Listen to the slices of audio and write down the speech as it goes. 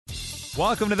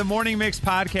Welcome to the Morning Mix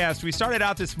podcast. We started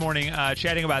out this morning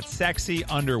chatting about sexy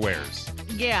underwears.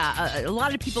 Yeah, a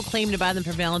lot of people claim to buy them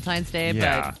for Valentine's Day,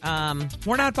 but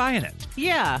we're not buying it.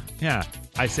 Yeah.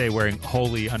 I say wearing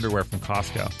holy underwear from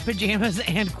Costco. Pajamas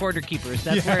and quarter keepers.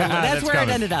 That's where it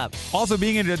ended up. Also,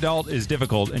 being an adult is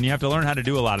difficult, and you have to learn how to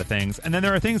do a lot of things. And then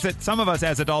there are things that some of us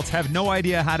as adults have no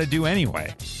idea how to do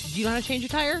anyway. Do you know how to change a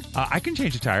tire? I can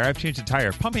change a tire. I've changed a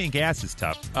tire. Pumping gas is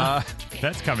tough.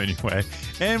 That's coming anyway.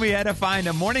 And we had to find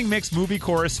a Morning Mix movie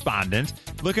correspondent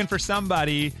looking for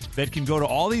somebody that can go to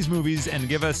all these movies and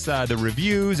give us the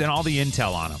reviews and all the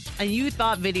intel on them. And you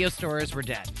thought video stores were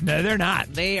dead. No, they're not.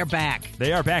 They are back.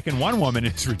 They are back, and one woman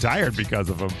is retired because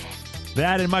of them.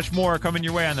 That and much more coming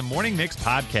your way on the Morning Mix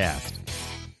podcast.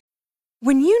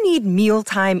 When you need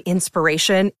mealtime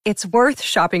inspiration, it's worth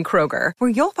shopping Kroger, where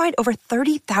you'll find over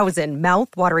 30,000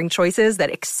 mouth-watering choices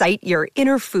that excite your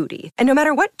inner foodie. And no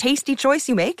matter what tasty choice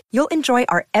you make, you'll enjoy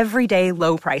our everyday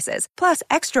low prices, plus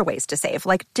extra ways to save,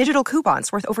 like digital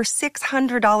coupons worth over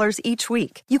 $600 each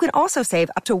week. You can also save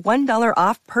up to $1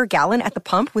 off per gallon at the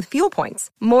pump with fuel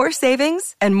points. More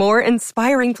savings and more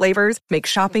inspiring flavors make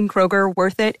shopping Kroger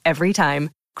worth it every time.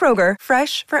 Kroger,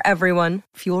 fresh for everyone.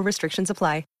 Fuel restrictions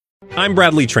apply. I'm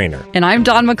Bradley Trainer. And I'm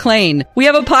Don McClain. We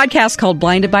have a podcast called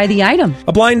Blinded by the Item.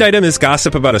 A blind item is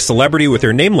gossip about a celebrity with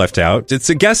their name left out.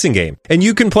 It's a guessing game, and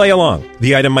you can play along.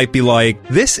 The item might be like,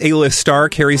 this A-list star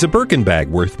carries a Birkin bag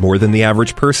worth more than the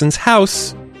average person's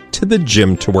house to the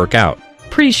gym to work out.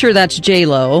 Pretty sure that's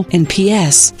J-Lo. And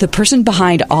P.S. the person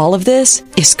behind all of this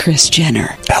is Kris Jenner,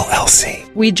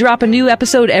 LLC. We drop a new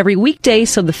episode every weekday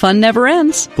so the fun never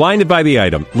ends. Blinded by the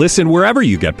Item. Listen wherever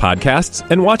you get podcasts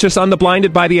and watch us on the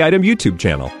Blinded by the Item YouTube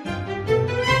channel.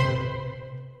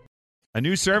 A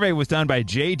new survey was done by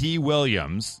J.D.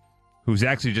 Williams, who's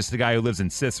actually just the guy who lives in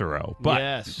Cicero. But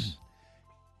yes.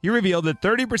 He revealed that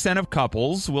 30% of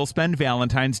couples will spend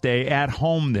Valentine's Day at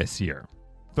home this year.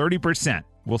 30%.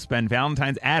 We'll spend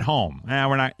Valentine's at home.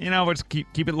 We're not, we'll just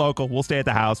keep it local. We'll stay at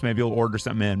the house. Maybe we'll order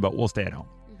something in, but we'll stay at home.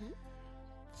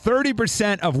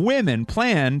 30% of women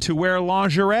plan to wear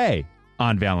lingerie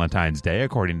on Valentine's Day,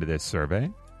 according to this survey.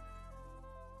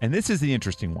 And this is the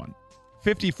interesting one.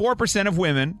 54% of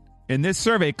women in this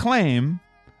survey claim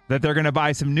that they're going to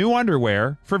buy some new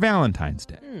underwear for Valentine's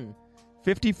Day.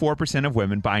 54% of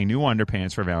women buying new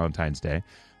underpants for Valentine's Day.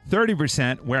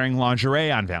 30% wearing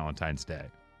lingerie on Valentine's Day.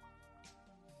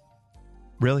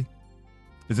 Really?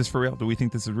 Is this for real? Do we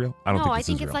think this is real? I don't think this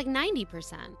is real. No, I think it's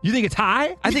like 90%. You think it's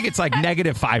high? I think it's like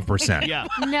negative 5%. Yeah.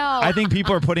 No. I think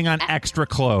people are putting on extra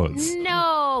clothes.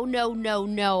 No.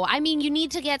 I mean, you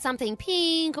need to get something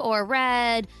pink or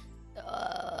red.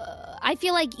 I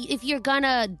feel like if you're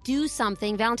gonna do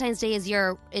something, Valentine's Day is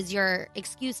your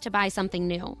excuse to buy something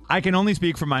new. I can only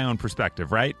speak from my own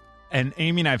perspective, right? And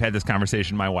Amy and I have had this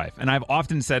conversation, my wife, and I've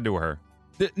often said to her,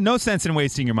 no sense in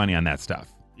wasting your money on that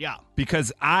stuff. Yeah.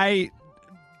 Because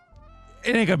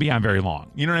it ain't going to be on very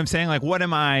long. You know what I'm saying? Like, what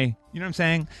am I, you know what I'm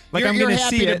saying? Like, I'm you're going to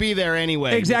see happy it. to be there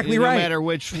anyway. Exactly no right. No matter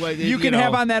which way. You can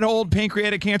have on that old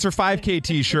pancreatic cancer 5K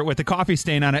t-shirt with the coffee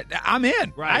stain on it. I'm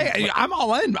in. Right. I'm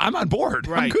all in. I'm on board.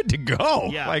 Right. I'm good to go.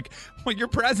 Yeah. Like, well, you're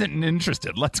present and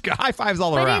interested. Let's go. High fives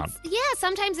all around.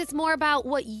 Sometimes it's more about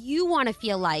what you want to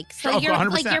feel like. So Oh, you're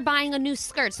 100%. like you're buying a new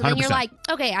skirt. So then you're 100%. like,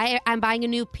 okay, I'm buying a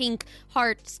new pink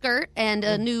heart skirt and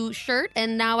a new shirt,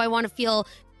 and now I want to feel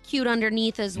cute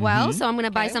underneath as well. So I'm going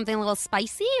to buy something a little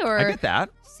spicy or I get that.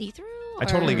 see-through. I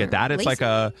totally get that. It's like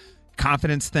a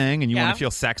confidence thing and you want to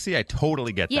feel sexy. I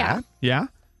totally get that. Yeah.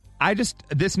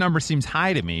 This number seems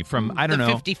high to me from, I don't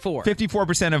know.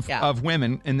 54% of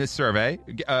women in this survey,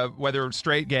 whether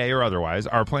straight, gay, or otherwise,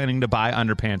 are planning to buy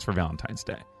underpants for Valentine's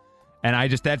Day.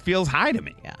 And that feels high to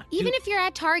me. Yeah. Even if you're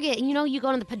at Target and, you go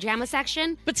in the pajama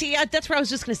section. But see, that's what I was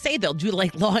just going to say. They'll do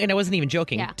like long, and I wasn't even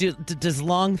joking. Yeah. Does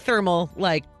long thermal,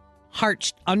 like,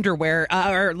 heart underwear,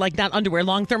 or like not underwear,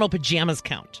 long thermal pajamas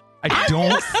count? I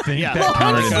don't think that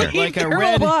counted in here. Like a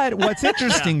red. But what's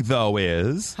interesting, though,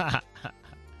 is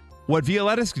what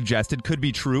Violetta suggested could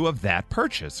be true of that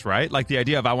purchase, right? Like the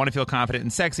idea of I want to feel confident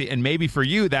and sexy. And maybe for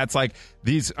you, that's like,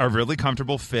 these are really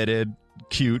comfortable, fitted,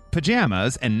 cute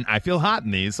pajamas, and I feel hot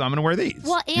in these, so I'm going to wear these.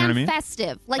 Well, and you know what I mean?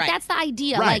 festive. Like, Right. that's the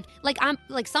idea. Right.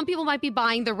 Like some people might be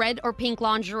buying the red or pink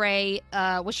lingerie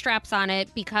with straps on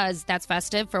it because that's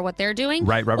festive for what they're doing.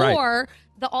 Right. Or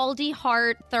the Aldi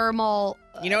Heart thermal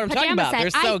You know what I'm talking pajama about. set.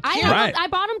 They're so cute. I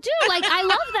bought them too. Like, I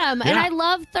love them, and I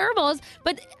love thermals,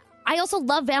 but I also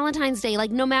love Valentine's Day,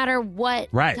 like, no matter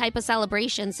what type of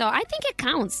celebration. So I think it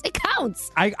counts. It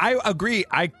counts. I agree.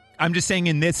 I'm just saying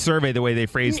in this survey, the way they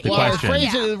phrased the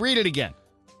question. Read it again.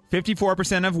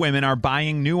 54% of women are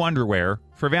buying new underwear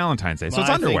for Valentine's Day. So it's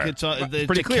I underwear. think it's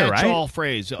pretty a clear, right? catch-all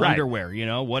phrase, Right. underwear,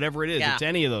 whatever it is. Yeah. It's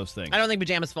any of those things. I don't think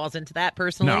pajamas falls into that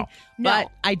personally. No. But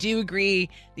No. I do agree.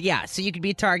 Yeah, so you could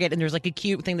be at Target and there's like a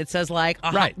cute thing that says like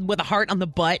Right. with a heart on the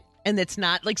butt and it's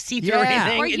not like see-through or Yeah.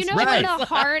 anything. Or you It's know like- when the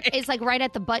heart is like right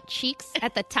at the butt cheeks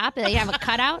at the top and they have a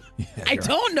cutout? I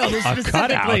don't know this A specifically,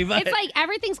 cutout. but It's like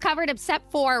everything's covered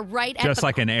except for right at Just the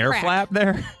like an air crack. flap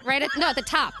there? Right at the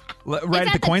top. Right It's at the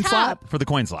at the coin top. slot? For the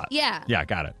coin slot. Yeah. Yeah,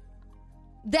 got it.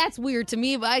 That's weird to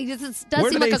me, but it does Where do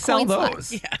seem they like a sell coin slot. those?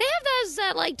 They have those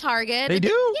at like Target. They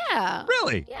do? Yeah.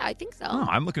 Really? Yeah, I think so. Oh,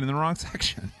 I'm looking in the wrong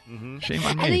section. Shame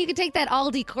on And then me. you can take that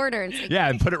Aldi quarter and say, Yeah,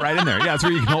 and put it right in there. Yeah, that's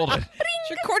where you can hold it. it's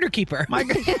your quarter keeper. My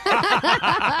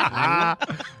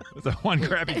It's a one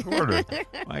crappy quarter.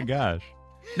 My gosh.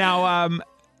 Now,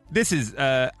 this is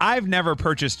I've never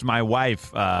purchased my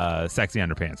wife sexy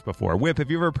underpants before. Whip, have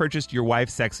you ever purchased your wife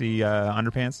sexy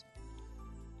underpants?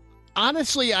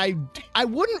 Honestly, I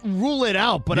wouldn't rule it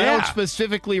out, but I Yeah. don't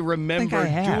specifically remember I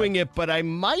have. doing it, but I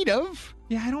might have.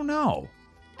 Yeah, I don't know.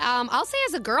 I'll say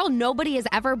as a girl, nobody has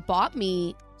ever bought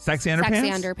me Sexy underpants? sexy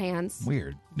underpants.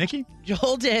 Weird. Nikki?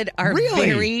 Joel did our Really?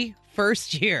 very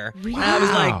first year. And I was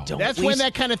Wow. like, don't That's we when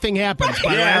that kind of thing happens. By the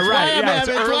way. Yeah, That's why right. I'm- Yeah, it's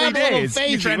that's why early I'm a little days. You're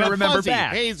phasey, trying to but remember fuzzy,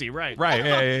 back. Hazy, right. Right,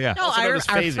 yeah. No, Also known our as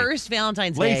phasing. first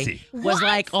Valentine's Lacy. Day was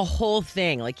like a whole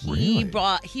thing. Like Really?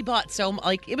 he bought so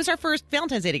like it was our first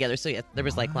Valentine's Day together. So yeah, there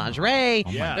was like lingerie.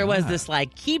 Yeah. There was this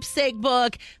like keepsake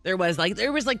book. There was like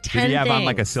 10 Did he have on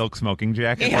like a things. silk smoking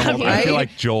jacket? Yeah, I right? feel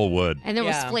like Joel would. And there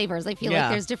was Yeah. flavors. I feel Yeah. like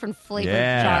there's different flavored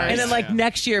Yeah. jars. And then like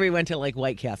next year we went to like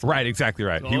White Castle. Right, exactly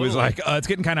right. He was Totally. like, it's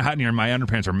getting kind of hot in here. My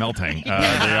underpants are melting. They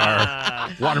are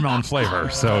watermelon flavor,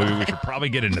 so we should probably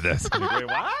get into this. Wait,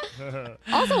 what?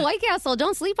 Also, White Castle,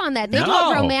 don't sleep on that. They do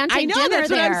No. a romantic I know, dinner that's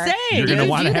what there. I'm saying. You're Do going to they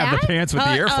want to do have the that? pants with the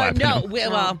air flap in No, them.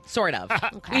 well, sort of.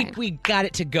 Okay. We got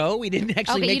it to go. We didn't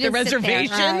actually Okay, make you the didn't sit there.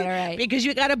 reservation Right. because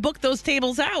you got to book those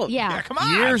tables out. Yeah. Come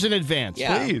on. Years in advance.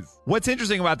 Yeah. Please. What's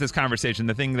interesting about this conversation,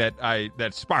 the thing that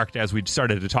sparked as we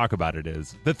started to talk about it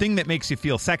is the thing that makes you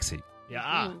feel sexy.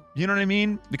 Yeah. You know what I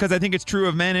mean? Because I think it's true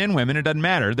of men and women. It doesn't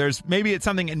matter. There's maybe it's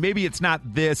something, and maybe it's not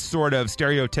this sort of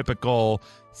stereotypical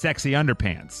sexy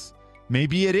underpants.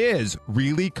 Maybe it is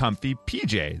really comfy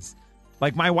PJs.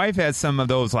 Like my wife has some of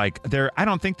those, like I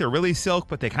don't think they're really silk,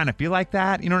 but they kind of feel like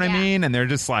that. You know what I Yeah. mean? And they're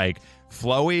just like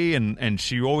flowy, and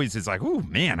she always is like, "Ooh,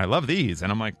 man, I love these."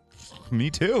 And I'm like, "Me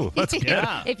too. Let's get,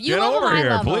 Yeah. If you get love over them, I here,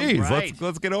 love them. please. Right.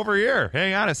 Let's get over here.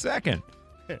 Hang on a second.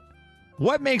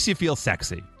 What makes you feel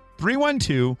sexy?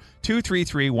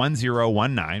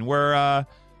 312-233-1019. We're,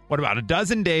 what about a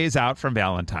dozen days out from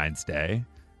Valentine's Day?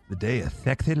 The day of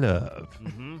sexy love.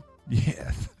 Mm-hmm.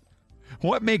 Yes.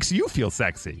 What makes you feel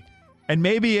sexy? And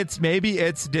maybe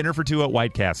it's dinner for two at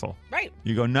White Castle. Right.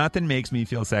 You go, nothing makes me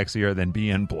feel sexier than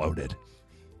being bloated.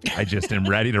 I just am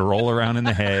ready to roll around in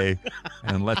the hay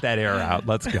and let that air out.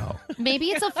 Let's go.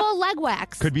 Maybe it's a full leg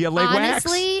wax. Could be a leg wax.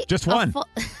 Honestly, Just a one. full-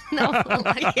 no, full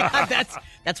leg Yeah,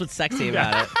 that's what's sexy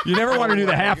about it. You never want to do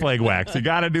the half leg wax. You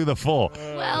got to do the full.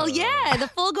 Well, yeah, the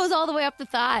full goes all the way up the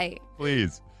thigh.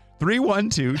 Please.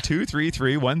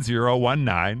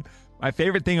 312-233-1019. My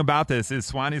favorite thing about this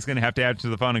is Swanee's going to have to answer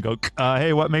the phone and go,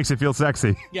 hey, what makes you feel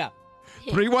sexy? Yeah.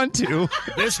 312.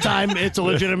 This time it's a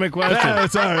legitimate question. Yeah,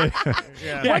 sorry.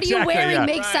 What are you wearing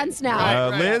makes sense now.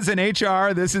 Liz and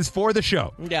HR, this is for the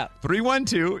show. Yeah.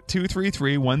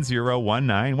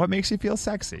 312-233-1019. What makes you feel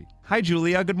sexy? Hi,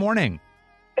 Julia. Good morning.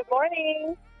 Good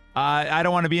morning. I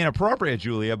don't want to be inappropriate,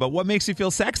 Julia, but what makes you feel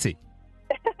sexy?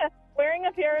 Wearing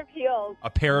a pair of heels. A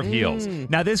pair of heels.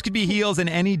 Now, this could be heels in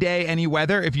any day, any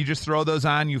weather. If you just throw those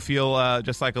on, you feel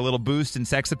just like a little boost in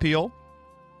sex appeal.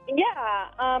 Yeah,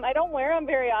 I don't wear them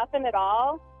very often at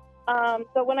all.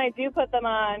 So when I do put them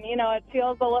on, it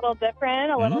feels a little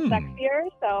different, a little sexier.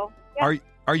 So, yeah.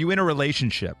 Are you in a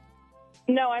relationship?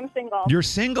 No, I'm single. You're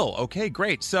single. Okay,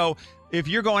 great. So if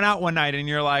you're going out one night and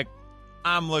you're like,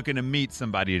 I'm looking to meet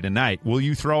somebody tonight, will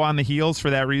you throw on the heels for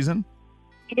that reason?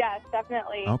 Yes,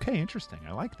 definitely. Okay, interesting.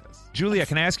 I like this. Julia,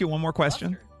 can I ask you one more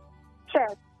question? Sure.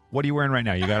 What are you wearing right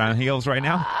now? You got on heels right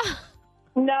now?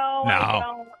 No, I No.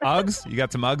 don't. Uggs? You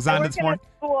got some Uggs I on work this at morning? a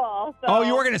school. So. Oh,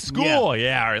 you working at school?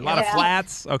 Yeah. All right. A lot of Yeah.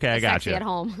 flats. Okay, I got Sexy you. at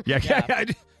home. Yeah.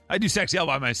 I do sexy all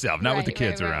by myself, not with the Right,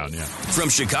 kids right. around. Yeah. From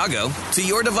Chicago to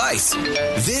your device,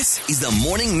 this is the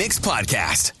Morning Mix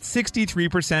Podcast.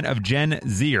 63% of Gen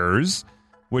Zers,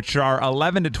 which are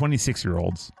 11 to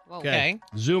 26-year-olds. Okay.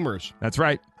 Zoomers. That's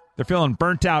right. They're feeling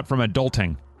burnt out from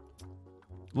adulting.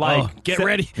 Get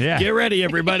ready. Yeah. Get ready,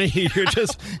 everybody. You're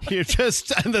just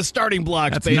in the starting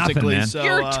blocks, That's basically. nothing, man. So,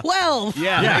 You're 12.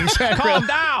 yeah, exactly. Calm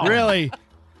down. Really.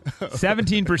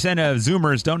 17% of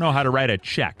Zoomers don't know how to write a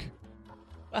check.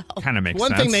 Kind of makes One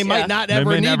sense. thing they might not ever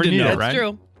may need never to need know. it, right? That's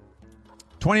true.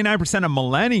 29% of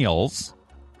millennials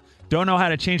don't know how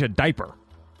to change a diaper.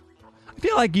 I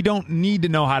feel like you don't need to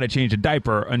know how to change a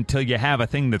diaper until you have a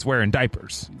thing that's wearing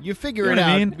diapers. You figure You it know what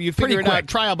I out. mean? You Pretty figure it quick. out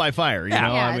trial by fire. You Yeah.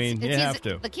 know, I mean, it's you have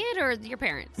either to. the kid or your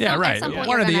parents. Yeah, So right. At some point, One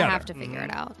you're or the going to other. have to figure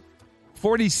it out.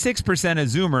 46% of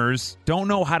Zoomers don't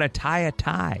know how to tie a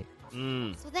tie.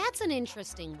 So that's an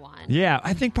interesting one. Yeah,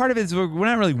 I think part of it is we're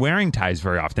not really wearing ties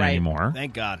very often Right. anymore.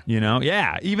 Thank God. You know,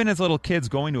 yeah. Even as little kids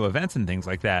going to events and things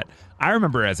like that. I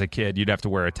remember as a kid, you'd have to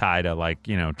wear a tie to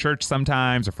church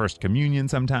sometimes or First Communion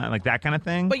sometime, like that kind of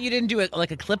thing. But you didn't do it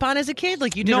like a clip-on as a kid?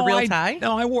 Like you did a real tie?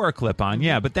 No, I wore a clip-on,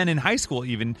 yeah. But then in high school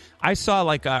even, I saw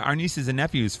our nieces and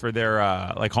nephews for their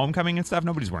homecoming and stuff.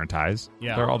 Nobody's wearing ties.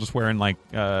 Yeah. They're all just wearing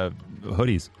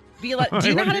hoodies. Do you know What how are to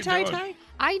you tie a doing? tie?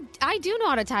 I do know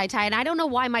how to tie a tie, and I don't know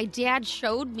why my dad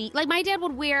showed me. Like, my dad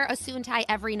would wear a suit and tie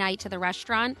every night to the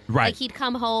restaurant. Right. Like, he'd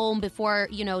come home before,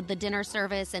 the dinner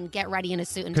service and get ready in a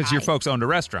suit and tie. Because your folks owned a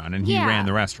restaurant and he Yeah. ran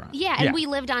the restaurant. Yeah, and we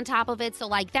lived on top of it,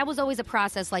 so, that was always a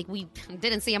process. Like, we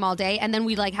didn't see him all day, and then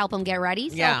we'd, help him get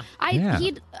ready. So Yeah.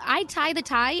 I'd tie the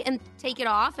tie and take it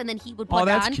off, and then he would put it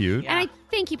that's on. cute. And I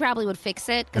think he probably would fix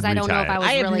it, because And I don't know retie if I it. was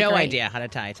I have really no great. idea how to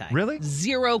tie a tie. Really?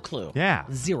 Zero clue. Yeah.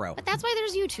 Zero. But that's why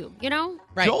there's YouTube,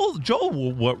 Right. Joel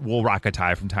will rock a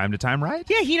tie from time to time, right?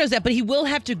 Yeah, he knows that, but he will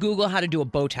have to Google how to do a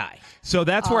bow tie. So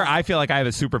that's where I feel like I have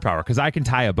a superpower because I can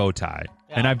tie a bow tie,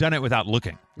 and I've done it without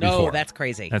looking. No, before. that's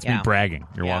crazy. That's Yeah. me bragging.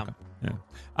 You're Yeah. welcome.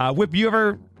 Yeah. Whip,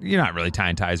 you're not really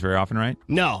tying ties very often, right?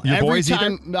 No. Your every boys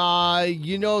time,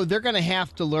 they're going to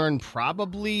have to learn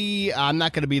probably. I'm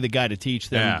not going to be the guy to teach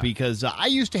them Yeah. because I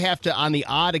used to have to, on the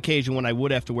odd occasion when I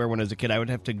would have to wear one as a kid, I would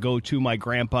have to go to my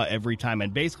grandpa every time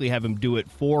and basically have him do it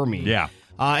for me. Yeah.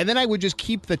 And then I would just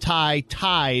keep the tie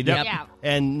tied Yep. Yeah.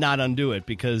 and not undo it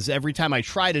because every time I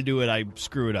try to do it, I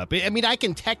screw it up. I mean, I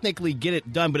can technically get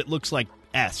it done, but it looks like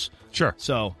S. Sure.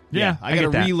 So, Yeah, I I got to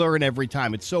get that. relearn every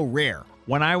time. It's so rare.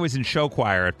 When I was in show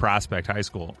choir at Prospect High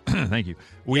School, thank you.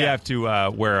 We have to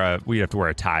wear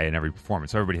a tie in every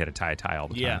performance. So everybody had to tie all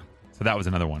the time. Yeah. So that was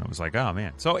another one. It was like, oh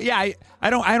man. So yeah, I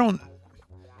don't.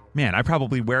 Man, I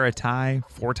probably wear a tie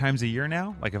 4 times a year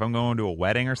now. Like if I'm going to a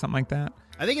wedding or something like that.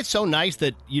 I think it's so nice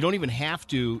that you don't even have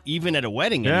to, even at a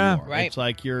wedding Yeah. anymore. Right. It's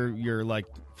like you're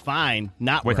fine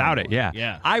not Without wearing it, one.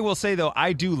 yeah. I will say, though,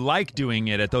 I do like doing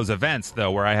it at those events,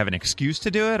 though, where I have an excuse to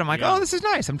do it. I'm like, Yeah. oh, this is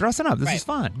nice. I'm dressing up. This is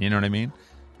fun. You know what I mean?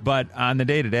 But on the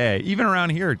day-to-day, even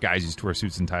around here, guys used to wear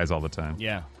suits and ties all the time.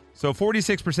 Yeah. So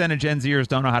 46% of Gen Zers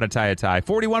don't know how to tie a tie.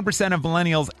 41% of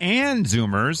millennials and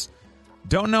Zoomers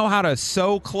don't know how to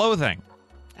sew clothing.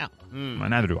 Oh. Well,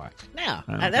 neither do I. Yeah.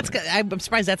 I don't That's. I'm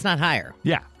surprised that's not higher.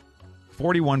 Yeah,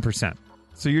 41%.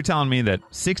 So you're telling me that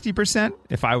 60%,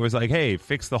 if I was like, hey,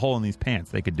 fix the hole in these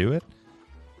pants, they could do it?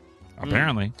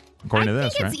 Apparently, according to I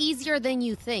this, think right? it's easier than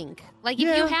you think. Like, if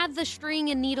Yeah. you had the string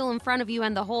and needle in front of you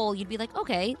and the hole, you'd be like,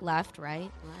 okay, left, right,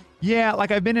 left. Yeah,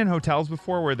 like I've been in hotels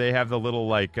before where they have the little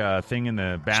thing in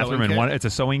the bathroom Sewing and kit? it's a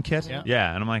sewing kit.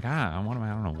 Yeah. And I'm like, I don't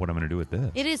know what I'm going to do with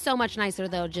this. It is so much nicer,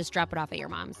 though, just drop it off at your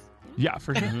mom's. Yeah,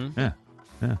 for sure. Mm-hmm.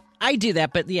 Yeah. I do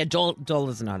that, but yeah, Joel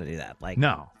doesn't know how to do that. Like,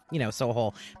 No. sew a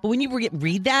hole. But when you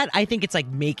read that, I think it's like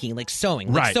making, like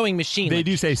sewing, like Right. sewing machine. They like,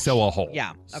 do say sew a hole.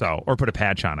 Yeah, So, or put a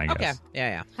patch on, I guess. Okay.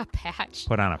 Yeah. A patch.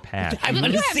 Put on a patch. I'm You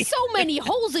gonna have see. so many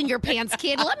holes in your pants,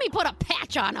 kid. Let me put a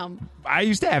patch on them. I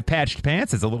used to have patched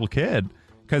pants as a little kid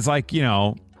because,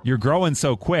 you're growing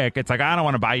so quick. It's like, I don't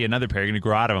want to buy you another pair. You're going to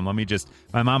grow out of them.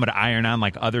 My mom would iron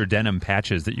on other denim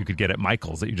patches that you could get at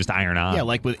Michael's that you just iron on. Yeah,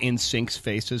 like with NSYNC's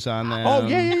faces on them. Oh,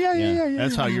 yeah.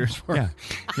 That's how yours were.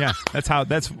 Yeah.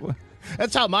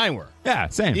 That's how mine were. Yeah,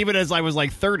 same. Even as I was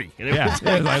like 30. And it Yeah. was It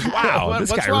was like, wow,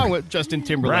 what's this guy wrong really- with Justin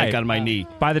Timberlake Right. on my knee?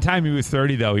 By the time he was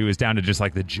 30, though, he was down to just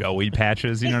like the Joey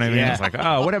patches. You know what I mean? Yeah. It's like,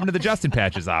 oh, what happened to the Justin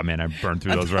patches? Oh, man, I burned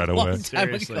through those right away.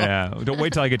 Seriously. Yeah. Don't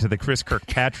wait till I get to the Chris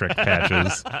Kirkpatrick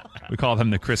patches. We call them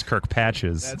the Chris Kirk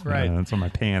patches. That's right. That's on my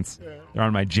pants. They're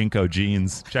on my Jinko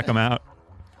jeans. Check them out.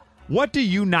 What do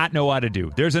you not know how to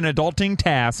do? There's an adulting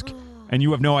task, and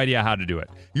you have no idea how to do it.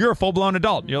 You're a full-blown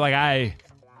adult. You're like, I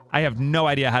have no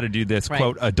idea how to do this, Right.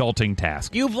 quote, adulting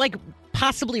task. You've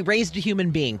possibly raised a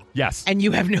human being. Yes. And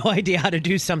you have no idea how to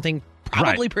do something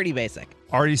probably Right. pretty basic.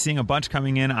 Already seeing a bunch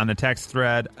coming in on the text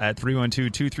thread at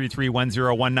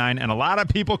 312-233-1019, and a lot of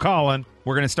people calling.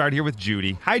 We're going to start here with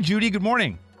Judy. Hi, Judy. Good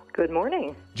morning. Good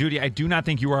morning. Judy, I do not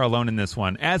think you are alone in this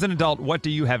one. As an adult, what do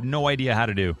you have no idea how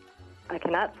to do? I can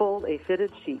cannot fold a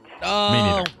fitted sheet. Oh, Me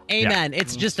neither. amen.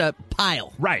 It's just a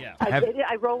pile. Right.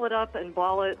 I roll it up and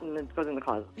ball it, and it goes in the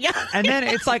closet. Yeah. And then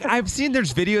it's like I've seen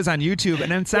there's videos on YouTube,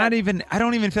 and it's not even. I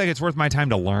don't even feel like it's worth my time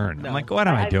to learn. I'm like, what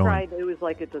am I doing? I've tried. It was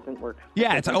like it doesn't work.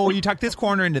 Yeah, it's you tuck this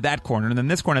corner into that corner, and then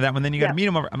this corner that one. Then you got to meet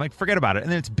them over. I'm like, forget about it.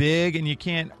 And then it's big, and you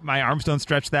can't. My arms don't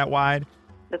stretch that wide.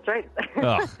 That's right.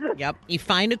 Ugh. Yep. You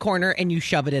find a corner and you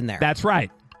shove it in there. That's right.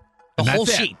 The And whole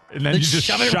that's it. sheet. And then Then you just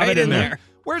shove shove it right it in in there. there.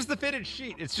 Where's the fitted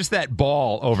sheet? It's just that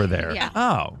ball over there. Yeah.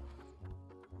 Oh.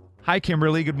 Hi,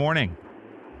 Kimberly. Good morning.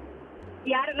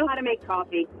 Yeah, I don't know how to make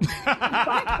coffee.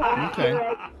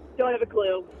 Okay. Don't have a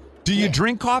clue. Do you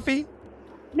drink coffee?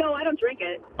 No, I don't drink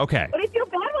it. Okay. But I feel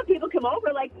bad when people come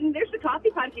over. Like, there's the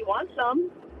coffee pot if you want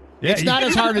some. Yeah, It's not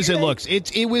as hard as it looks.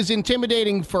 It was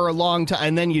intimidating for a long time,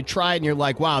 and then you try it, and you're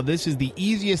like, wow, this is the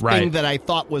easiest Right. thing that I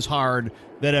thought was hard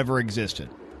that ever existed.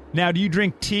 Now, do you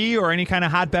drink tea or any kind of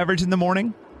hot beverage in the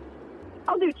morning?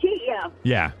 I'll do tea,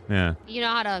 yeah. Yeah. You know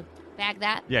how to bag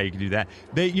that? Yeah, you can do that.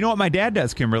 You know what my dad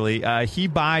does, Kimberly?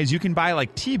 You can buy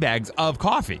like tea bags of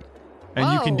coffee.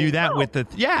 And you can do that with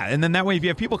and then that way if you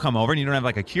have people come over and you don't have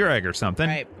like a Keurig or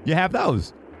something, you have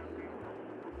those.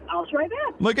 I'll try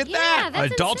that. Look at that.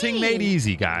 that's Adulting insane. made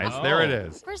easy, guys. There it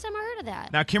is. First time I heard of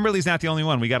that. Now, Kimberly's not the only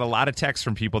one. We got a lot of texts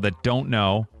from people that don't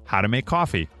know how to make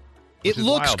coffee. It is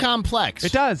looks wild. complex.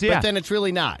 It does, yeah. But then it's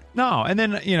really not. No, and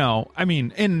then, I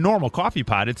mean, in a normal coffee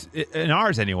pot, in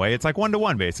ours anyway, it's like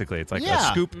 1-to-1 basically. It's like a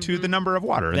scoop to the number of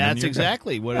water. And then That's you're good.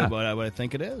 exactly what Yeah. I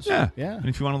think it is. Yeah. Yeah. And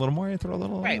if you want a little more, you throw a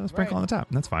little sprinkle on the top.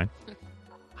 And that's fine.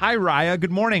 Hi, Raya.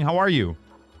 Good morning. How are you?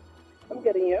 I'm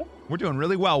getting you. We're doing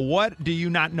really well. What do you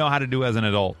not know how to do as an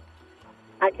adult?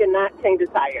 I cannot change a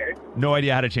tire. No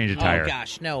idea how to change a tire. Oh,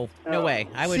 gosh. No way.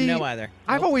 I wouldn't See, know either.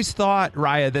 I've always thought,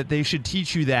 Raya, that they should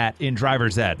teach you that in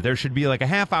driver's ed. There should be like a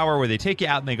half hour where they take you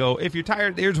out and they go, if you're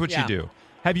tired, here's what you do.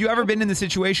 Have you ever been in the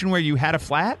situation where you had a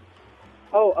flat?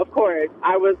 Oh, of course.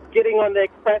 I was getting on the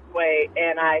expressway,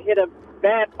 and I hit a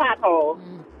bad pothole,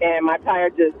 and my tire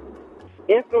just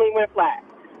instantly went flat.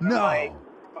 No.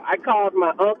 I called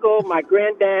my uncle, my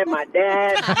granddad, my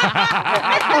dad.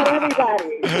 I called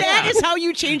everybody. That is how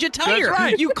you change a tire. That's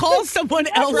right. You call someone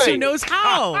else who right. knows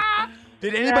how.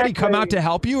 Did anybody come out to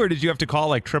help you, or did you have to call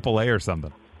like AAA or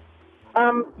something?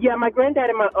 Yeah, my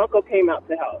granddad and my uncle came out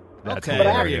to help. That's But I had to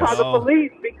hilarious. call the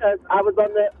police because I was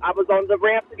on the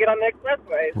ramp to get on the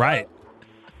expressway. Right.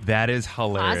 That is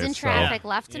hilarious. Causing So- traffic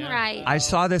left and right. I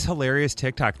saw this hilarious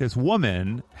TikTok. This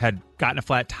woman had gotten a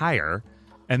flat tire,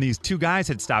 and these two guys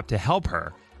had stopped to help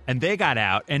her. And they got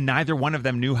out, and neither one of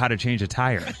them knew how to change a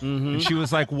tire. And she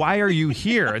was like, why are you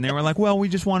here? And they were like, well, we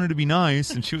just wanted to be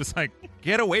nice. And she was like,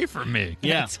 get away from me.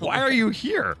 Yeah. Why are you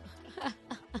here?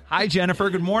 Hi, Jennifer.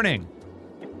 Good morning.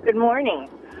 Good morning.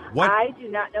 What? I do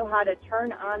not know how to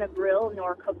turn on a grill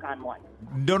nor cook on one.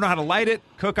 Don't know how to light it,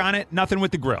 cook on it, nothing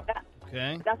with the grill.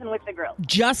 Okay. Nothing with the grill.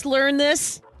 Just learned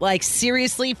this like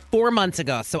seriously 4 months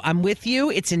ago. So I'm with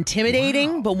you. It's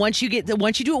intimidating, but once you do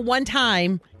it one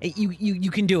time,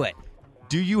 you can do it.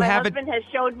 Do you My have it? husband has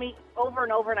showed me over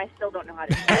and over, and I still don't know how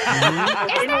to do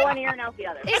it. In one ear and out the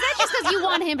other. Is that just because you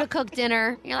want him to cook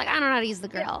dinner? You're like, I don't know how to use the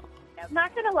grill. I'm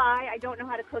not going to lie, I don't know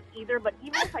how to cook either, but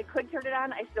even if I could turn it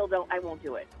on, I won't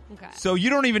do it. Okay. So you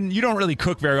don't really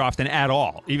cook very often at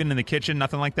all, even in the kitchen,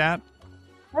 nothing like that?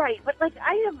 Right, but like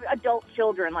I have adult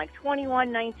children, like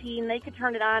 21, 19, they could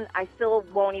turn it on, I still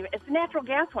won't even. It's a natural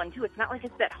gas one, too. It's not like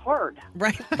it's that hard.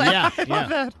 Right.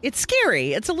 Yeah. It's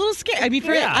scary. It's a little scary. I mean,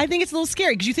 I think it's a little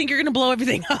scary because you think you're going to blow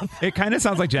everything up. It kind of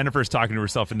sounds like Jennifer's talking to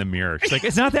herself in the mirror. She's like,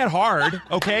 it's not that hard,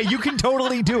 okay? You can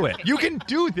totally do it. You can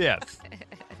do this.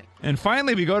 And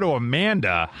finally, we go to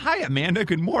Amanda. Hi, Amanda.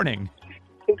 Good morning.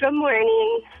 Good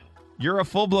morning. You're a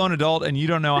full-blown adult, and you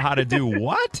don't know how to do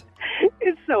what?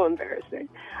 It's so embarrassing.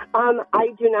 I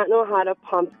do not know how to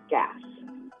pump gas.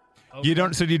 You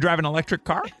don't? So do you drive an electric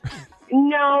car?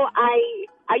 No,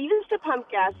 I used to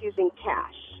pump gas using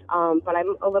cash, but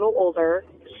I'm a little older,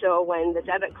 so when the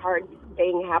debit card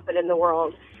thing happened in the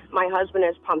world, my husband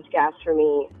has pumped gas for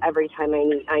me every time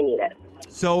I need it.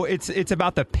 So it's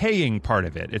about the paying part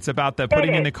of it. It's about the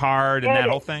putting in the card and that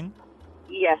whole thing?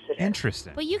 Yes, it is.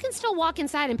 Interesting. But you can still walk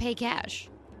inside and pay cash.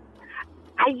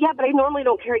 Yeah, but I normally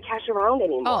don't carry cash around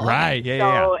anymore. Oh, right. Yeah, So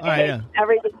All right, yeah.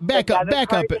 everything. Back up,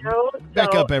 back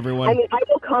up, everyone. I mean, I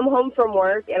will come home from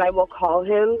work and I will call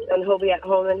him, and he'll be at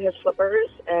home in his slippers,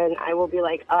 and I will be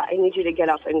like, I need you to get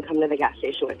up and come to the gas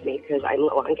station with me because I'm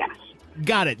low on gas.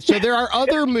 Got it. So there are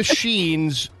other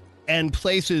machines and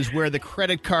places where the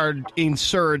credit card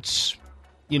inserts,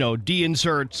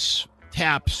 de-inserts,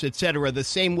 taps, etc., the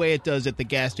same way it does at the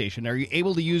gas station. Are you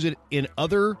able to use it in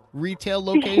other retail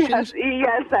locations?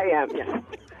 Yes, I am. Yes.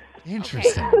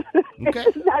 Interesting. Okay.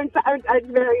 It's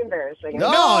very embarrassing.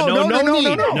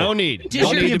 No need. Does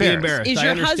No need to be embarrassed. Is I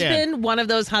your understand. husband one of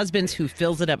those husbands who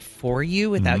fills it up for you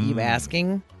without you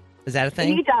asking? Is that a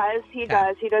thing? He does. He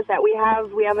does. He does that. We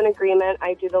have an agreement.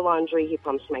 I do the laundry. He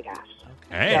pumps my gas.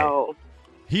 Hey. So,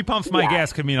 He pumps my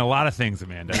gas could mean a lot of things,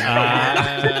 Amanda.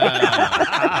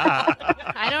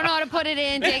 I don't know how to put it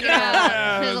in, take it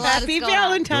out. There's a lot Happy that's going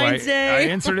on. Valentine's I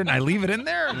Day. insert it and I leave it in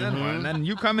there, and then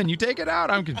you come and you take it out.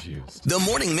 I'm confused. The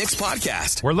Morning Mix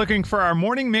Podcast. We're looking for our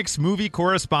Morning Mix movie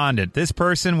correspondent. This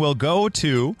person will go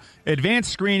to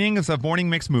advanced screenings of Morning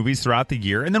Mix movies throughout the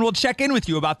year, and then we'll check in with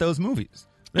you about those movies.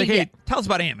 Like, hey, tell us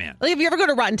about Ant-Man. Like, if you ever go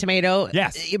to Rotten Tomatoes,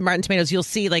 Yes. Rotten Tomatoes, you'll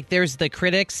see like there's the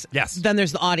critics. Yes. Then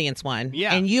there's the audience one.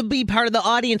 Yeah. And you'll be part of the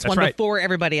audience That's one right. before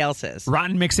everybody else is.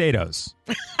 Rotten Mixados.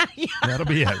 That'll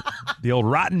be it. The old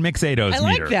Rotten Mixados I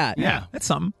like meter. that. Yeah, that's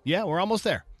something. Yeah, we're almost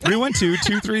there.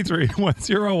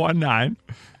 312-233-1019.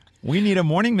 We need a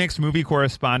Morning Mix movie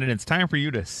correspondent. It's time for you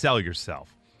to sell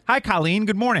yourself. Hi, Colleen.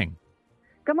 Good morning.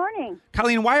 Good morning.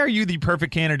 Colleen, why are you the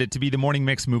perfect candidate to be the Morning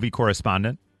Mix movie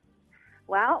correspondent?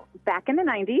 Well, back in the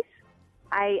 90s,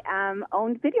 I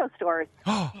owned video stores.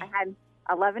 I had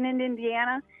 11 in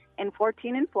Indiana and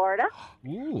 14 in Florida.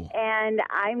 Ooh. And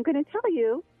I'm going to tell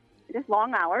you, just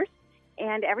long hours,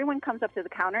 and everyone comes up to the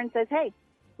counter and says, hey,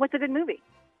 what's a good movie?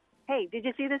 Hey, did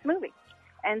you see this movie?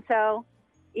 And so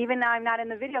even though I'm not in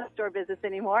the video store business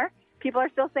anymore, people are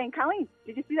still saying, Colleen,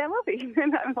 did you see that movie?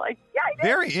 And I'm like, yeah, I did.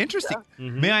 Very interesting.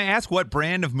 May I ask what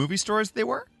brand of movie stores they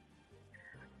were?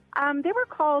 They were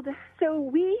called, so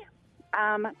we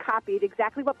copied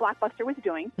exactly what Blockbuster was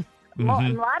doing. A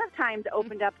lot of times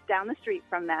opened up down the street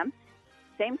from them.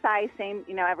 Same size, same,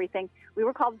 everything. We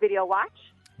were called Video Watch.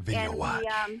 Video Watch.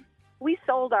 We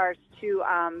sold ours to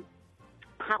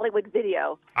Hollywood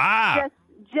Video.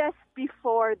 Just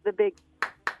before the big,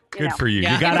 Good for you.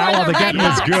 Yeah. You got out while the getting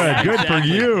was good. Good for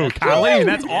you, Colleen.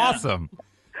 That's awesome.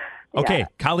 Okay, Yeah.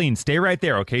 Colleen, stay right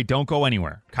there, okay? Don't go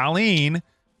anywhere. Colleen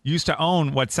used to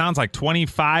own what sounds like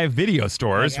 25 video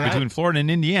stores That's right. between Florida and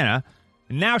Indiana,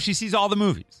 and now she sees all the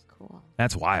movies. Cool.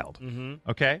 That's wild.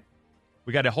 Okay?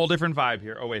 We got a whole different vibe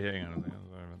here. Oh, wait, hang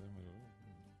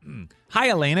on. Hi,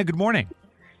 Elena. Good morning.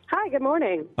 Hi, good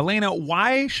morning. Elena,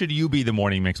 why should you be the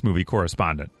Morning Mix movie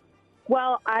correspondent?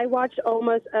 Well, I watch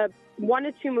almost 1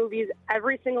 to 2 movies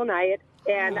every single night,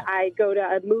 and I go to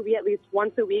a movie at least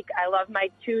once a week. I love my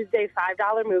Tuesday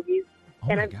 $5 movies,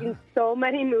 and I've seen so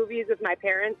many movies with my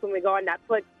parents. When we go on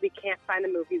Netflix, we can't find a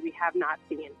movie we have not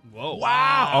seen. Whoa.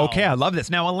 Wow. Okay, I love this.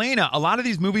 Now, Elena, a lot of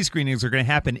these movie screenings are going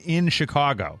to happen in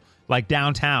Chicago, like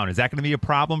downtown. Is that going to be a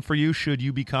problem for you should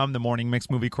you become the Morning Mix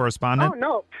movie correspondent? Oh,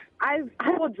 no. I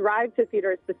will drive to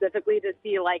theaters specifically to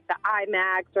see, like, the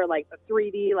IMAX or, like, the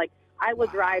 3D. Like, I will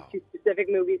drive to specific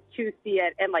movies to see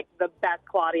it in, like, the best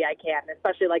quality I can,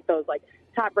 especially, like, those, like,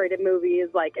 top-rated movies,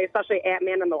 like, especially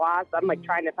Ant-Man and the Wasp. I'm, like,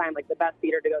 trying to find, like, the best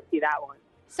theater to go see that one.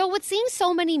 So with seeing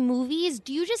so many movies,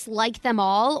 do you just like them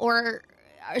all, or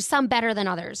are some better than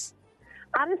others?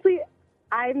 Honestly,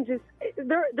 I'm just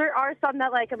there are some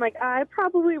that like I'm like I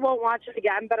probably won't watch it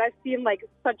again, but I've seen like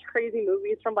such crazy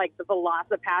movies from like the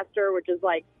Velocipaster, which is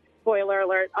like spoiler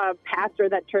alert, a pastor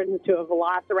that turns into a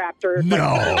velociraptor,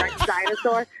 like a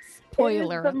dinosaur.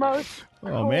 Spoiler. It is the most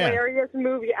hilarious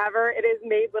movie ever. It is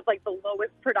made with like the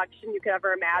lowest production you could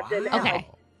ever imagine. Wow. And, like,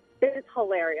 it is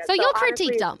hilarious. So you'll honestly,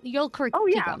 critique them. You'll critique Oh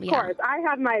yeah, them. of course. I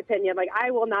have my opinion. Like I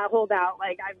will not hold out.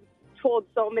 Like I've told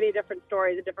so many different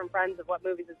stories to different friends of what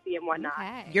movies to see and whatnot.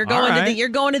 You're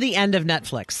going to the end of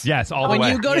Netflix. Yes, all the when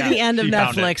way. you go to the end of She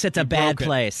found Netflix, it's a bad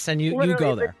place, and you Literally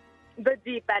go there. The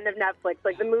deep end of Netflix,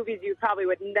 like the movies you probably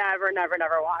would never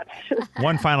watch.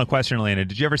 One final question, Elena.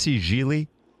 Did you ever see Geely?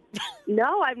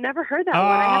 No, I've never heard that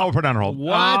one. Oh, put it on hold.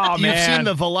 What? Oh, You've man. seen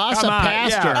the Come on,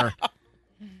 Velocipaster. yeah.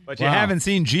 But you haven't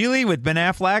seen Geely with Ben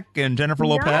Affleck and Jennifer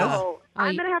Lopez? No,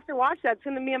 I'm going to have to watch that. It's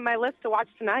going to be on my list to watch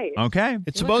tonight. Okay.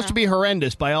 It's supposed to be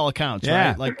horrendous by all accounts, Yeah.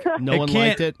 right? Like no one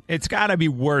can't- liked it. It's got to be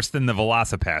worse than the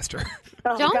Velocipaster.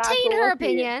 Oh, Don't God, taint we'll her see.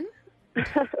 opinion.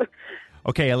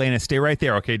 Okay, Elena, stay right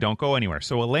there. Okay, don't go anywhere.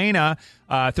 So Elena,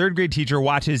 third grade teacher,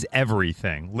 watches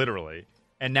everything, literally.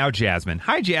 And now Jasmine.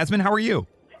 Hi, Jasmine. How are you?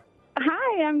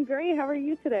 Hi, I'm great. How are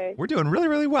you today? We're doing really,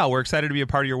 really well. We're excited to be a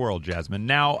part of your world, Jasmine.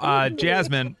 Now,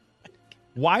 Jasmine,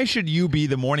 why should you be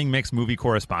the Morning Mix movie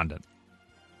correspondent?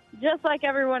 Just like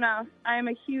everyone else, I'm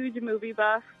a huge movie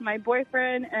buff. My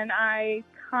boyfriend and I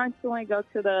constantly go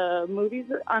to the movies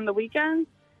on the weekends.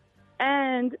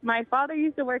 And my father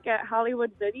used to work at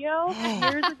Hollywood Video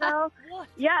years ago.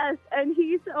 Yes, and he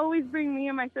used to always bring me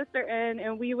and my sister in,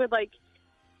 and we would, like,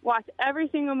 watch every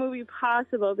single movie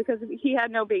possible because he had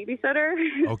no babysitter.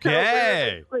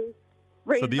 Okay. So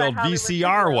Raised So the by old Hollywood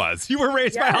VCR Video. was. You were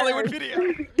raised by Yes. Hollywood Video.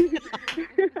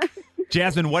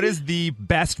 Jasmine, what is the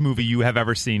best movie you have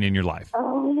ever seen in your life?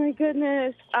 Oh my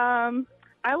goodness.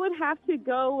 I would have to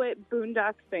go with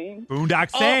Boondock Saints. Boondock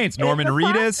Saints. Norman it's a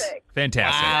Reedus. classic.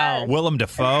 Fantastic. Wow. Willem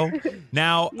Dafoe.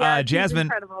 Now, Yes, he's Jasmine,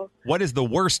 incredible. what is the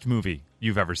worst movie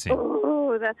you've ever seen?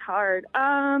 Oh, that's hard.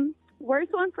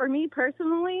 Worst one for me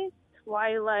personally,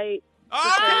 Twilight. You're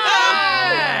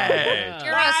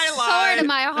a sword in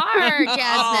my heart,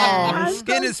 Jasmine. Oh,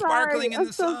 skin is sparkling in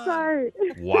the sun. I'm so sorry.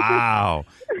 Wow.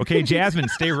 Okay, Jasmine,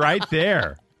 stay right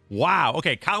there. Wow.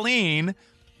 Okay, Colleen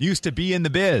used to be in the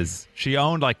biz. She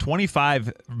owned like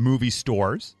 25 movie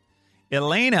stores.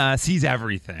 Elena sees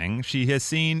everything. She has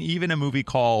seen even a movie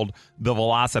called The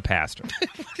Velocipaster.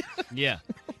 Yeah.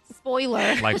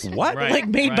 Spoiler. Like what? Right, Like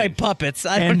made by puppets.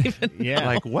 I don't even know. Yeah.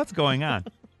 Like what's going on?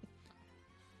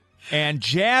 And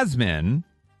Jasmine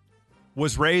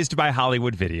was raised by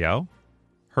Hollywood Video.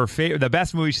 Her the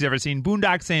best movie she's ever seen,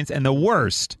 Boondock Saints, and the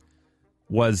worst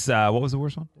was what was the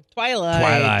worst one?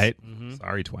 Twilight.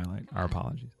 Sorry, Twilight. Our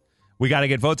apologies. We got to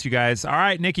get votes, you guys. All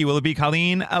right, Nikki, will it be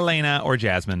Colleen, Elena, or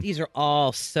Jasmine? These are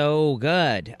all so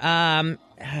good. I'm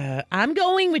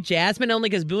going with Jasmine only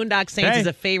because Boondock Saints Okay. is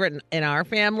a favorite in our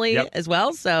family Yep. as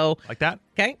well. So Like that?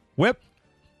 okay. Whip.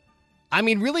 I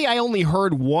mean, really, I only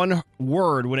heard one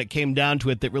word when it came down to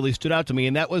it that really stood out to me,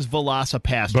 and that was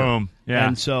Velocipaster. Boom. Yeah.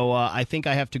 And so I think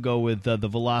I have to go with the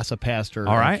Velocipaster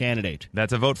All right. candidate.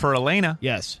 That's a vote for Elena.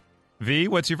 Yes. V,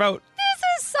 what's your vote? This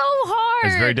is so hard.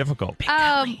 It's very difficult.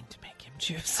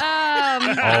 Juice.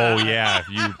 Oh, yeah. If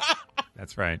you,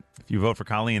 that's right. If you vote for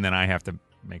Colleen, then I have to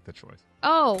make the choice.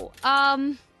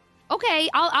 Okay,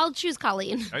 I'll choose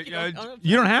Colleen.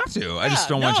 You don't have to. I just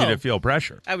don't want you to feel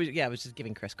pressure. I was just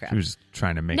giving Chris crap. She was just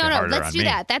trying to make No, it harder let's on do me.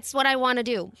 that. That's what I want to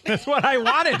do. That's what I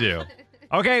want to do.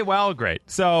 Okay, well, great.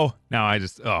 So now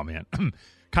oh, man.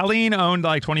 Colleen owned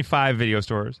like 25 video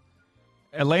stores.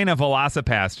 Elena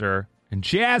Velocipaster. And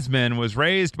Jasmine was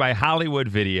raised by Hollywood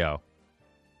Video.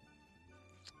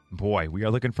 Boy, we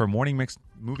are looking for a Morning Mix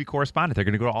movie correspondent. They're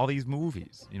going to go to all these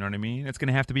movies. You know what I mean? It's going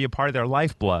to have to be a part of their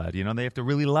lifeblood. You know, they have to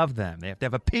really love them. They have to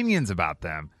have opinions about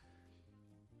them.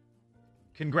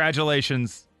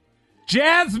 Congratulations,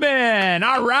 Jasmine.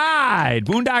 All right.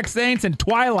 Boondock Saints and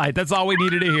Twilight. That's all we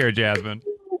needed to hear, Jasmine.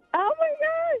 Oh my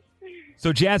gosh.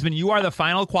 So, Jasmine, you are the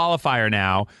final qualifier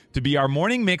now to be our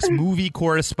Morning Mix movie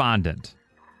correspondent.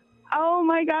 Oh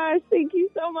my gosh. Thank you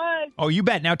so much. Oh, you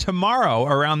bet. Now, tomorrow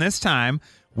around this time,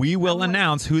 we will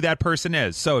announce who that person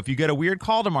is. So if you get a weird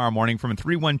call tomorrow morning from a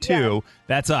 312,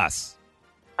 that's us.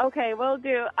 Okay, will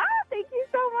do. Thank you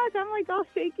so much. I'm like all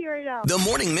shaky right now. The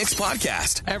Morning Mix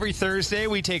Podcast. Every Thursday,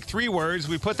 we take 3 words,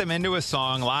 we put them into a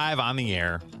song live on the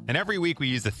air, and every week we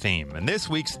use a theme. And this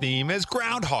week's theme is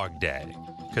Groundhog Day,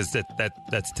 because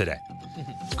that's today.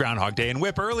 It's Groundhog Day. And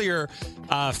Whip, earlier,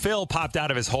 Phil popped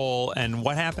out of his hole, and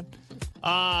what happened?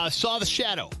 Saw the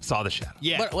shadow. Saw the shadow.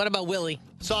 Yeah. What about Willie?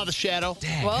 Saw the shadow.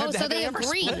 Dang. Whoa, Have so they ever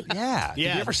agree. split? Yeah. Did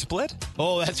you ever split?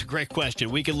 Oh, that's a great question.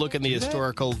 We can look in the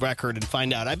historical record and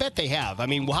find out. I bet they have. I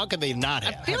mean, how could they not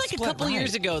have? I feel like a couple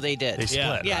years ago they did. They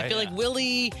split, Yeah, I right? feel like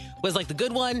Willie was like the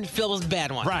good one, Phil was the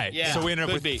bad one. Right. Yeah, So we ended up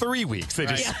could with be. 3 weeks. They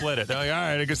just Right. split it. They're like, all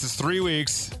right, I guess it's 3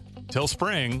 weeks till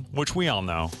spring, which we all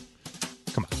know.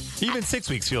 Come on. Even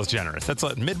 6 weeks feels generous. That's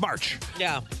like mid-March.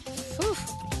 Yeah.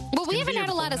 Well, we haven't had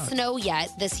a lot of snow yet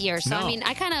this year, so No. I mean,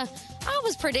 I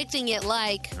was predicting it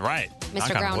like Right.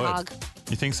 Mr. Knock on wood. Groundhog.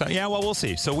 You think so? Yeah, well, we'll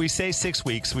see. So we say 6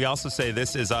 weeks. We also say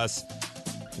this is us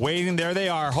waiting. There they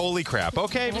are. Holy crap.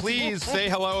 Okay, please say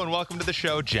hello and welcome to the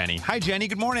show, Jenny. Hi, Jenny.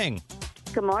 Good morning.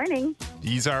 Good morning.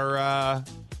 These are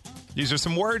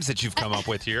some words that you've come up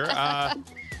with here.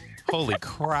 Holy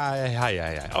cry.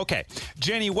 Hi. Okay.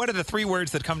 Jenny, what are the 3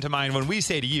 words that come to mind when we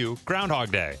say to you,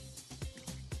 Groundhog Day?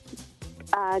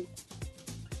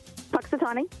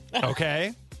 Puxatawny.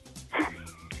 Okay.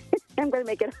 I'm going to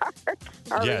make it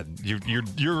hard. Yeah,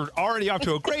 you're already off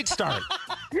to a great start.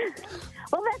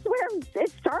 Well, that's where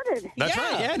it started. That's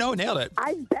right. Yeah, no, nailed it.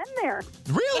 I've been there.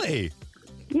 Really?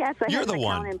 Yes, I You're have the an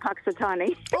one. account in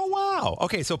Puxatawny. Oh, wow.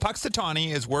 Okay, so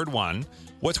Puxatawny is word 1.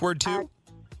 What's word 2?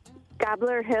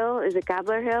 Gobbler Hill. Is it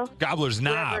Gobbler Hill? Gobbler's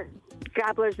Knob.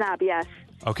 Gobbler's Knob, yes.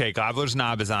 Okay, Gobbler's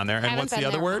Knob is on there. And Haven't what's the been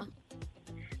other there, word?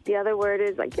 The other word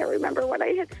is, I can't remember what I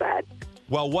had said.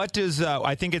 Well, what does,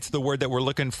 I think it's the word that we're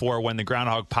looking for when the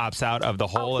groundhog pops out of the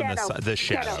hole in the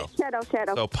shadow. Shadow.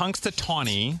 So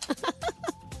Punxsutawney,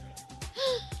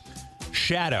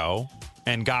 Shadow,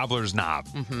 and Gobbler's Knob.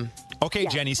 Mm-hmm. Okay,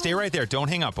 Jenny, stay right there. Don't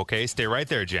hang up, okay? Stay right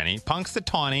there, Jenny.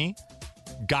 Punxsutawney,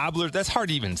 Gobbler's, that's hard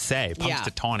to even say. Yeah.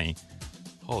 Punxsutawney.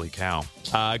 Holy cow.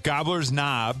 Gobbler's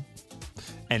Knob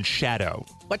and Shadow.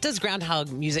 What does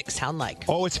groundhog music sound like?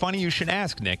 Oh, it's funny you should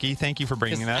ask, Nikki. Thank you for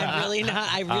bringing that up.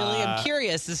 I really am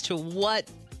curious as to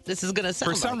what this is going to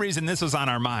sound like. For some reason, this was on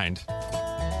our mind.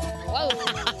 Whoa.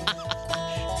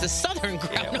 It's a southern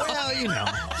groundhog. Well, you know.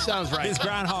 Sounds right. This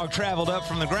groundhog traveled up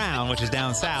from the ground, which is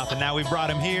down south, and now we brought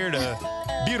him here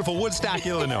to beautiful Woodstock,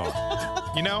 Illinois.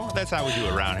 You know, that's how we do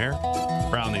it around here,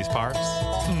 around these parts.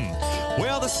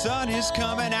 Well, the sun is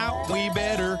coming out. We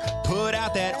better put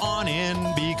out that awning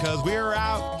because we're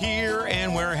out here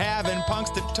and we're having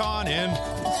Punxsutawney.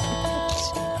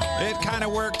 It kind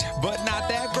of worked, but not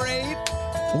that great.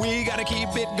 We got to keep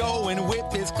it going.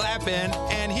 Whip is clapping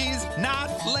and he's not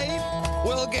late.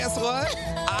 Well, guess what?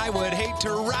 I would hate to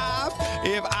rob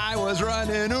if I was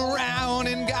running around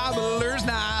in Gobbler's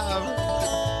Knob.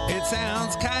 It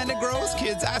sounds kind of gross,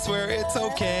 kids. I swear it's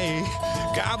okay.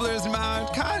 Gobbler's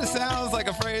Knob kind of sounds like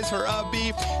a phrase for a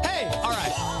beef. Hey, all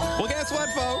right. Well, guess what,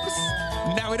 folks?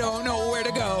 Now we don't know where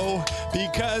to go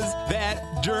because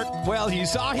that jerk, well, he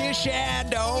saw his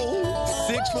shadow.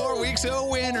 6 weeks of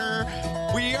winter.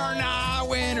 We are not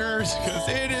winners because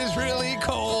it is really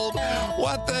cold.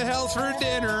 What the hell's for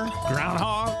dinner?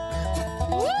 Groundhog?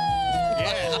 Woo!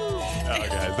 Yeah. Oh,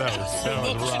 guys, that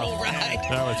was rough. Ride.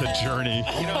 That was a journey.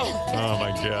 You know, Oh,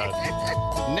 my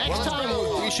God. next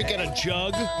time we should get a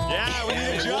jug. Yeah, we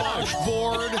need a jug.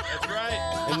 Washboard. That's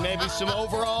right. And maybe some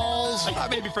overalls. I thought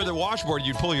maybe for the washboard,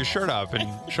 you'd pull your shirt up and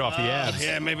show off the abs.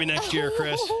 Yeah, maybe next year,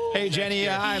 Chris. Hey, Jenny,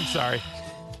 I'm sorry.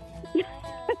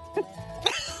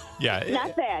 Yeah.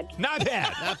 Not bad. Not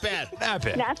bad. Not bad. Not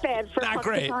bad. Not bad for Not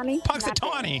great. Punxsutawney.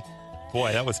 Punxsutawney.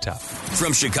 Boy, that was tough.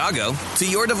 From Chicago to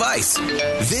your device,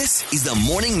 this is the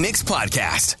Morning Mix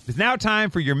Podcast. It's now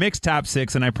time for your mixed top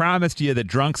 6, and I promised you that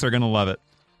drunks are going to love it.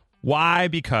 Why?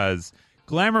 Because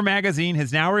Glamour Magazine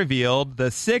has now revealed the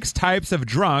 6 types of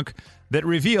drunk that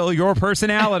reveal your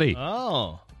personality.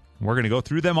 Oh. We're going to go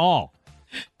through them all.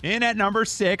 In at number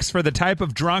 6 for the type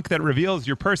of drunk that reveals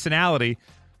your personality,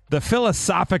 the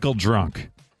philosophical drunk.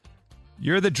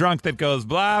 You're the drunk that goes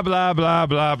blah, blah, blah,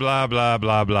 blah, blah, blah,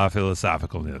 blah, blah,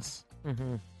 philosophicalness.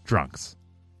 Drunks.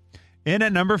 In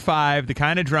at number 5, the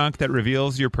kind of drunk that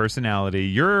reveals your personality.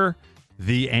 You're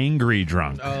the angry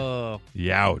drunk. Oh.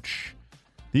 Youch.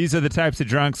 These are the types of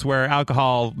drunks where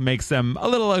alcohol makes them a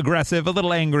little aggressive, a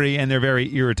little angry, and they're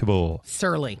very irritable.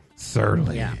 Surly.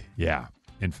 Yeah,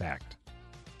 in fact.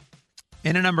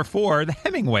 In at number 4, the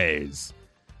Hemingways.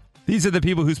 These are the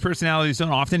people whose personalities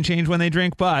don't often change when they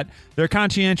drink, but they're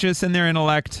conscientious and their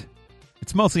intellect,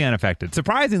 it's mostly unaffected.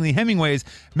 Surprisingly, Hemingways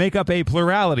make up a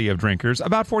plurality of drinkers,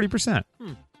 about 40%.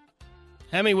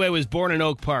 Hemingway was born in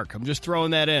Oak Park. I'm just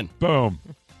throwing that in. Boom.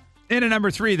 In at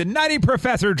number 3, the Nutty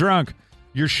Professor drunk.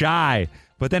 You're shy,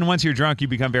 but then once you're drunk, you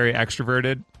become very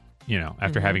extroverted,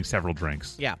 after having several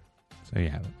drinks. Yeah. So you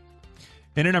have it.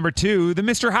 In at number 2, the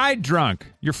Mr. Hyde drunk.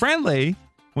 You're friendly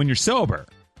when you're sober,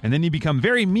 and then you become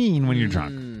very mean when you're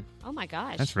drunk. Oh, my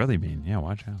gosh. That's really mean. Yeah,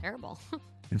 watch out. Terrible.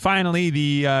 And finally,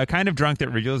 the kind of drunk that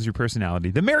reveals your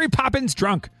personality, the Mary Poppins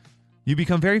drunk. You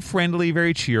become very friendly,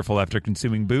 very cheerful after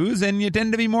consuming booze, and you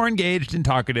tend to be more engaged and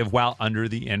talkative while under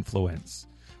the influence.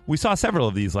 We saw several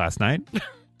of these last night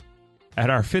at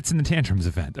our Fits and the Tantrums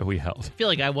event that we held. I feel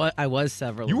like I was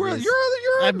several. You were. of these.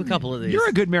 You're I have a couple of these. You're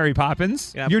a good Mary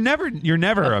Poppins. Yep. You're never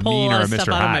a mean or a stuff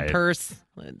Mr. out Hyde. of my purse.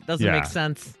 It doesn't make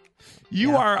sense.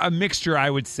 You are a mixture, I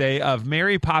would say, of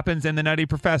Mary Poppins and the Nutty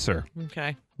Professor.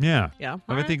 Okay. Yeah. Yeah.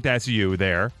 I would think that's you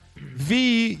there.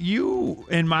 V, you,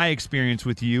 in my experience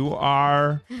with you,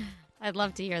 are I'd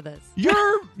love to hear this.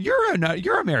 you're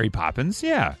a Mary Poppins.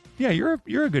 Yeah. Yeah,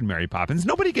 you're a good Mary Poppins.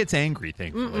 Nobody gets angry,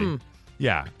 thankfully.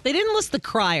 Yeah. They didn't list the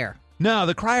crier. No,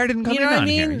 the crier didn't come You know in what I on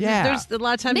mean? here. Yeah. There's a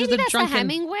lot of times Maybe the that's drunken the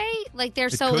Hemingway. Like they're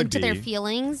It so could into their be.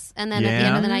 feelings, and then at the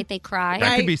end of the night they cry.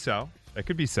 That could be so. That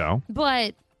could be so.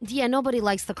 But yeah, nobody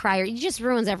likes the crier. It just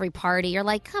ruins every party. You're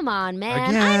like, come on, man.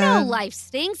 Again. I know life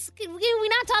stinks. Can we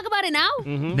not talk about it now?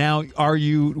 Now,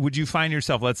 would you find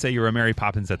yourself, let's say you're a Mary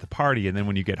Poppins at the party, and then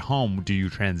when you get home, do you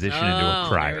transition into a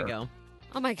crier? There we go.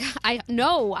 Oh my god,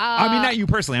 no. I mean, not you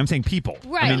personally. I'm saying people.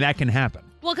 Right. I mean, that can happen.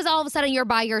 Well, because all of a sudden you're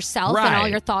by yourself Right. and all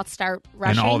your thoughts start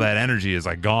rushing. And all that energy is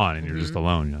like gone, and you're just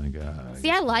alone. You're like, See,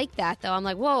 I like that though. I'm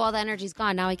like, whoa, all the energy's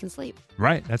gone. Now I can sleep.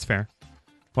 right. That's fair.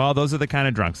 Well, those are the kind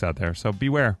of drunks out there. So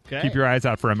beware. Okay. Keep your eyes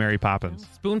out for a Mary Poppins.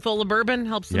 Spoonful of bourbon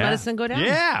helps the Yeah. medicine go down.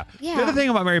 Yeah. Yeah. The other thing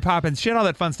about Mary Poppins, she had all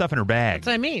that fun stuff in her bag. That's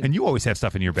what I mean. And you always have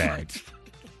stuff in your bag.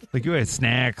 Like you had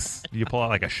snacks. You pull out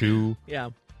like a shoe, Yeah.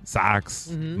 socks,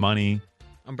 money,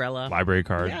 Umbrella. library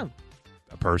card, Yeah.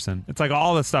 a person. It's like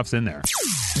all the stuff's in there.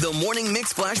 The Morning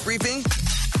Mix Flash Briefing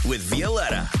with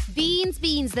Violetta.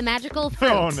 Beans, the magical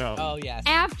fruit. Oh, no. Oh, yes.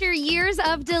 After years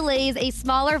of delays, a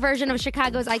smaller version of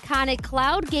Chicago's iconic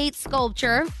Cloudgate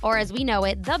sculpture, or as we know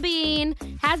it, the Bean,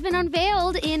 has been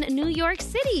unveiled in New York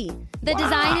City. The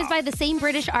design is by the same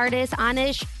British artist,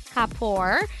 Anish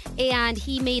Kapoor, and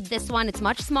he made this one. It's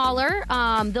much smaller.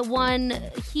 The one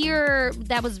here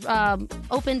that was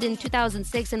opened in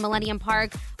 2006 in Millennium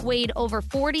Park weighed over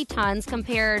 40 tons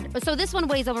so this one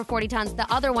weighs over 40 tons.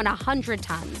 The other one, 100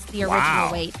 tons, the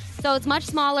original weight. So it's much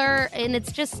smaller, and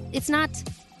it's not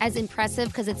as impressive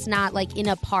because it's not like in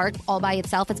a park all by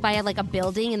itself. It's by like a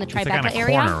building in the Tribeca like on a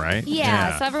area. corner, right?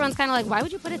 Yeah. So everyone's kind of like, why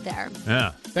would you put it there?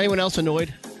 Yeah. Anyone else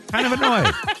annoyed? Kind of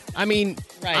annoyed. I mean,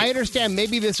 Right. I understand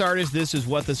maybe this is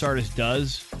what this artist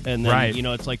does. And then, Right.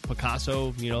 it's like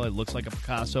Picasso, it looks like a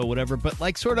Picasso, whatever. But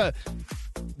like sort of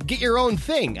get your own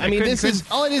thing. I mean,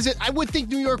 all it is. I would think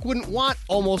New York wouldn't want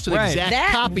almost an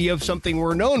exact copy of something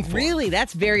we're known for. Really?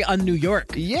 That's very un-New York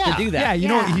to do that. Yeah, you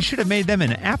know, he should have made them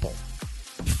an apple.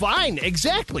 Fine,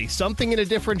 exactly. Something in a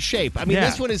different shape. I mean,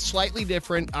 this one is slightly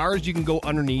different. Ours, you can go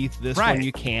underneath. This one,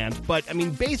 you can't. But, I mean,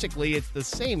 basically, it's the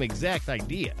same exact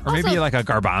idea. Or maybe like a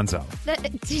garbanzo.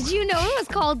 Did you know it was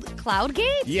called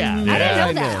Cloudgate? Yeah. I didn't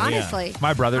know that, honestly.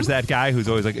 My brother's that guy who's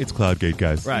always like, it's Cloudgate,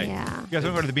 guys. Right. Yeah. You guys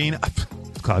want to go to the Bean?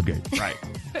 It's Cloudgate. Right.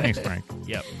 Thanks, Frank.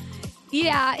 Yep.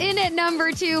 Yeah, in at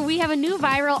number 2, we have a new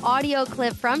viral audio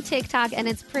clip from TikTok, and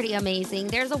it's pretty amazing.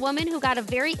 There's a woman who got a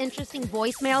very interesting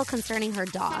voicemail concerning her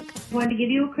dog. Wanted to give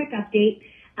you a quick update.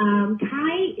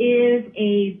 Kai is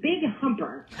a big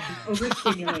humper. He's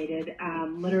overstimulated,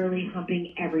 literally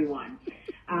humping everyone.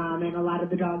 And a lot of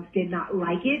the dogs did not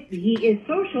like it. He is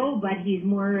social, but he's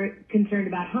more concerned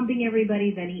about humping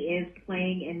everybody than he is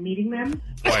playing and meeting them.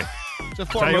 Boy. It's a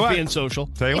form of being social.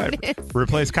 Tell you what,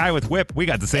 replace Kai with Whip. We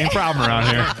got the same problem around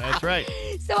here. That's right.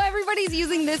 So everybody's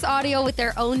using this audio with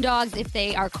their own dogs if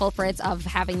they are culprits of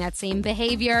having that same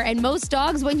behavior. And most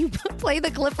dogs, when you play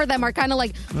the clip for them, are kind of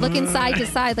like looking side to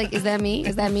side, like, is that me?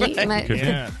 Is that me? Am I-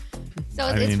 Yeah. So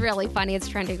it's really funny. It's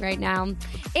trending right now.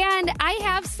 And I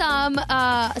have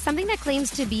something that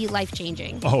claims to be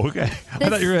life-changing. Oh, okay. I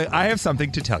thought you were. I have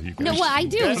something to tell you guys. No, well, I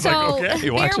do. I was So like, okay,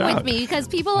 bear watch with out. me because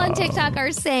people on TikTok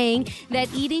are saying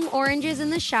that eating oranges in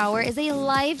the shower is a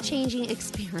life-changing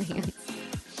experience.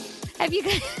 Have you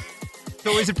guys...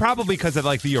 So is it probably because of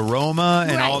like the aroma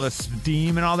and Right. all the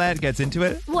steam and all that gets into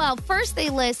it? Well, first they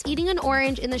list eating an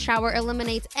orange in the shower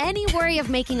eliminates any worry of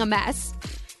making a mess.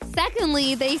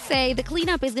 Secondly, they say the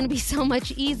cleanup is going to be so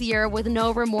much easier with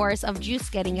no remorse of juice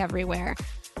getting everywhere.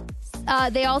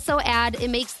 They also add it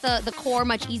makes the core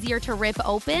much easier to rip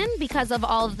open because of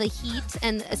all of the heat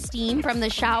and steam from the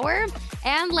shower.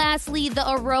 And lastly, the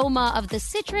aroma of the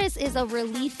citrus is a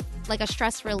relief, like a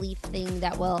stress relief thing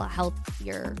that will help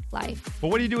your life. But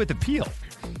what do you do with the peel?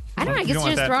 I don't know. I You guess don't you want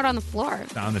just that throw it on the floor.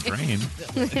 Down the drain.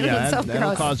 Yeah, so that'll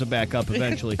gross. cause a backup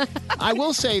eventually. I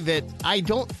will say that I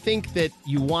don't think that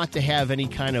you want to have any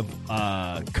kind of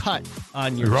cut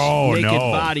on your Oh, naked no.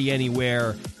 body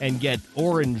anywhere and get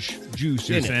orange juice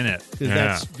in it. Because Yeah.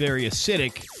 that's very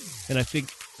acidic, and I think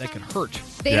that could hurt.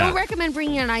 They don't recommend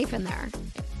bringing a knife in there.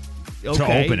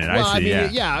 Okay. open it, I Well, see, mean,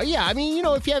 yeah. yeah. I mean,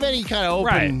 if you have any kind of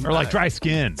open... Right. Or like dry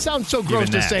skin. Sounds so Even gross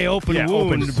to that. say open Yeah, wound,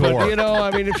 open but, sore. I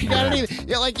mean, if you got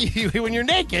any... when you're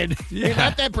naked, you're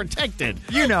not that protected.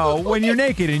 When you're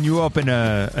naked and you open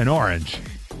an orange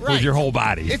with your whole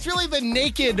body. It's really the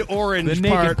naked orange The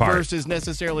naked part. versus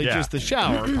necessarily Yeah. just the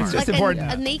shower part. It's just Like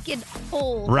important. a naked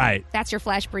hole. Right. That's your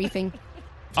flash briefing.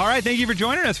 All right, thank you for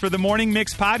joining us for the Morning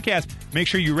Mix podcast. Make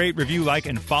sure you rate, review, like,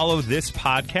 and follow this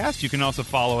podcast. You can also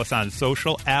follow us on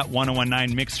social at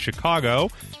 1019 Mix Chicago.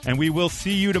 And we will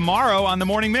see you tomorrow on the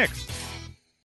Morning Mix.